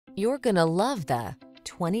You're gonna love the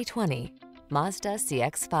 2020 Mazda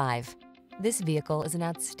CX-5. This vehicle is an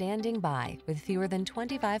outstanding buy with fewer than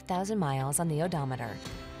 25,000 miles on the odometer.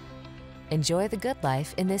 Enjoy the good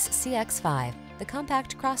life in this CX-5, the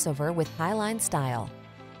compact crossover with highline style.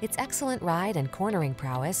 Its excellent ride and cornering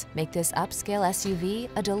prowess make this upscale SUV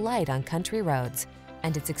a delight on country roads,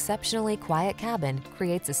 and its exceptionally quiet cabin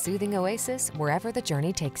creates a soothing oasis wherever the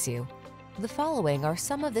journey takes you. The following are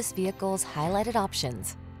some of this vehicle's highlighted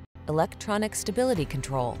options: electronic stability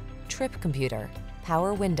control, trip computer,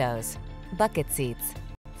 power windows, bucket seats,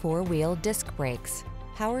 four-wheel disc brakes,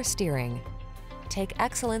 power steering. Take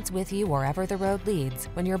excellence with you wherever the road leads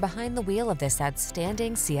when you're behind the wheel of this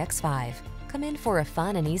outstanding CX-5. Come in for a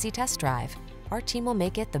fun and easy test drive. Our team will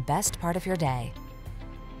make it the best part of your day.